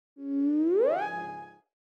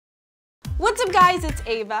What's up guys, it's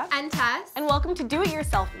Ava. And Tess. And welcome to Do It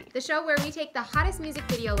YourSelfie, the show where we take the hottest music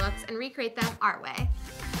video looks and recreate them our way.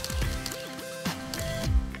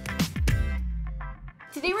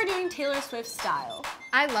 Today we're doing Taylor Swift Style.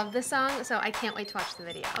 I love this song, so I can't wait to watch the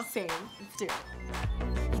video. Same, let's do it.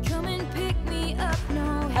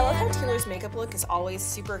 I love how Taylor's makeup look is always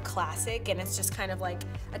super classic and it's just kind of like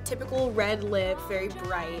a typical red lip, very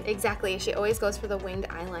bright. Exactly, she always goes for the winged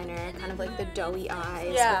eyeliner, kind of like the doughy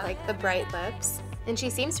eyes with like the bright lips. And she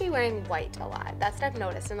seems to be wearing white a lot. That's what I've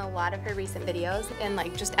noticed in a lot of her recent videos and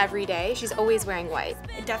like just every day, she's always wearing white.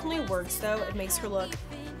 It definitely works though, it makes her look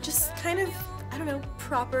just kind of, I don't know,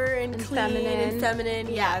 proper and clean feminine. and feminine.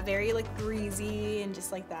 Yeah, very like breezy and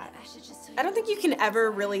just like that. I don't think you can ever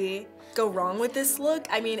really go wrong with this look.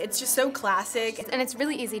 I mean, it's just so classic. And it's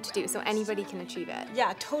really easy to do, so anybody can achieve it.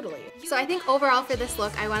 Yeah, totally. So I think overall for this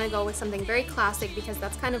look, I want to go with something very classic because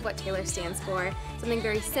that's kind of what Taylor stands for. Something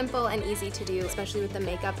very simple and easy to do, especially with the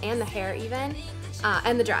makeup and the hair even,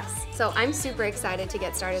 and the dress. So I'm super excited to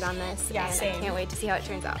get started on this. Yeah, and same. I can't wait to see how it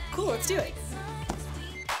turns out. Cool, let's do it.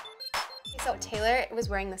 So Taylor was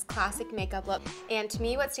wearing this classic makeup look, and to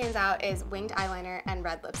me what stands out is winged eyeliner and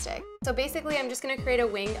red lipstick. So basically I'm just gonna create a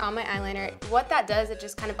winged on my eyeliner. What that does, it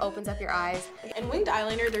just kind of opens up your eyes. And winged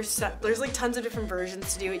eyeliner, there's like tons of different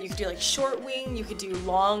versions to do it. You could do like short wing, you could do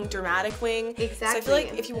long dramatic wing. Exactly. So I feel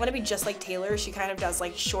like if you want to be just like Taylor, she kind of does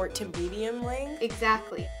like short to medium length.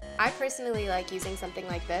 Exactly. I personally like using something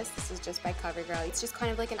like this. This is just by CoverGirl. It's just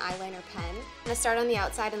kind of like an eyeliner pen. I'm gonna start on the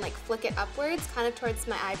outside and like flick it upwards, kind of towards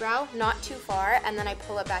my eyebrow, not too far, and then I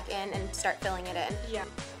pull it back in and start filling it in. Yeah,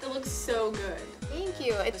 it looks so good. Thank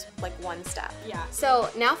you. It's like one step. Yeah. So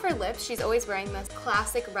now for lips, she's always wearing this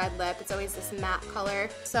classic red lip. It's always this matte color.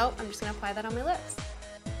 So I'm just gonna apply that on my lips.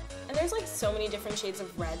 And there's like so many different shades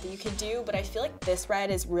of red that you could do, but I feel like this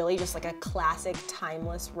red is really just like a classic,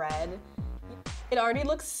 timeless red. It already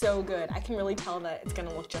looks so good. I can really tell that it's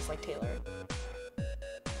gonna look just like Taylor.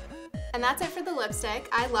 And that's it for the lipstick.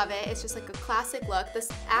 I love it. It's just like a classic look. This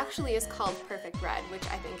actually is called Perfect Red, which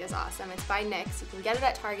I think is awesome. It's by NYX. You can get it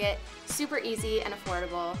at Target. Super easy and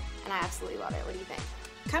affordable, and I absolutely love it. What do you think?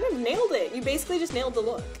 Kind of nailed it. You basically just nailed the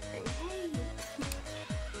look.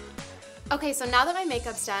 Okay, so now that my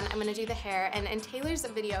makeup's done, I'm gonna do the hair, and in Taylor's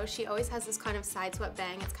video, she always has this kind of side swept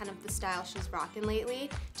bang. It's kind of the style she's rocking lately.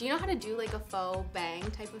 Do you know how to do like a faux bang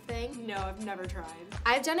type of thing? No, I've never tried.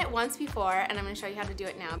 I've done it once before, and I'm gonna show you how to do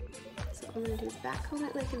it now. So I'm gonna do is back comb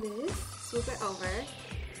it like this, swoop it over,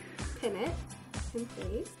 pin it in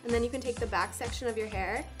place, and then you can take the back section of your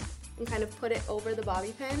hair and kind of put it over the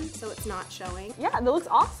bobby pin so it's not showing. Yeah, that looks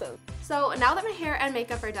awesome. So now that my hair and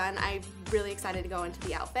makeup are done, I'm really excited to go into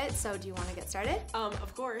the outfit. So do you want to get started?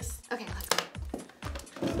 Of course. Okay, let's go.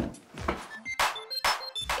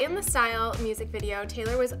 In the Style music video,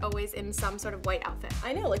 Taylor was always in some sort of white outfit.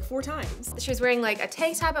 I know, like 4 times. She was wearing like a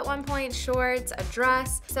tank top at one point, shorts, a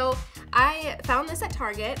dress. So I found this at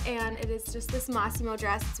Target, and it is just this Massimo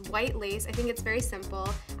dress. It's white lace. I think it's very simple.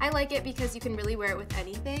 I like it because you can really wear it with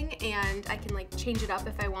anything, and I can like change it up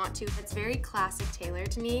if I want to. It's very classic Taylor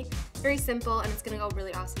to me. Very simple, and it's gonna go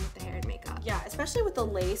really awesome with the hair and makeup. Yeah, especially with the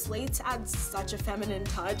lace. Lace adds such a feminine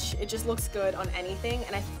touch. It just looks good on anything,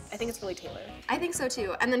 and I think it's really Taylor. I think so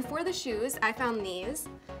too. And then for the shoes, I found these,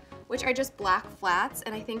 which are just black flats,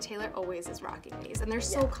 and I think Taylor always is rocking these, and they're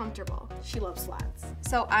so comfortable. She loves flats.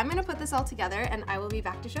 So I'm gonna put this all together, and I will be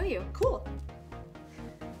back to show you. Cool.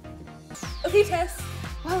 Okay, Tess.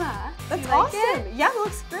 Voila! That's You like awesome. it? Yeah, it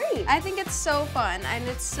looks great. I think it's so fun, and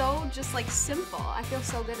it's so just like simple. I feel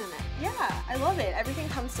so good in it. Yeah, I love it. Everything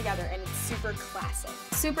comes together, and it's super classic.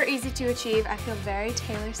 Super easy to achieve. I feel very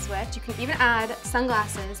Taylor Swift. You can even add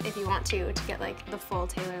sunglasses if you want to get like the full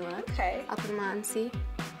Taylor look. Okay. I'll put them on, see?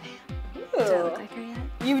 Ooh. Do I look like her yet?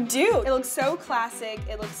 You do. It looks so classic.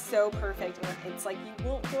 It looks so perfect. And it's like you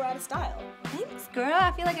won't go out of style. Thanks, girl.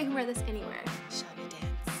 I feel like I can wear this anywhere. Shall we dance?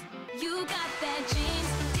 You got that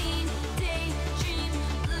daydream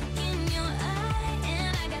look in your eye,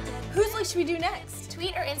 and I got that. Whose look should we do next?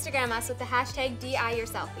 Tweet or Instagram us with the hashtag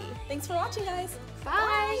 #DIYourSelfie. Thanks for watching, guys.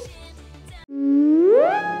 Bye.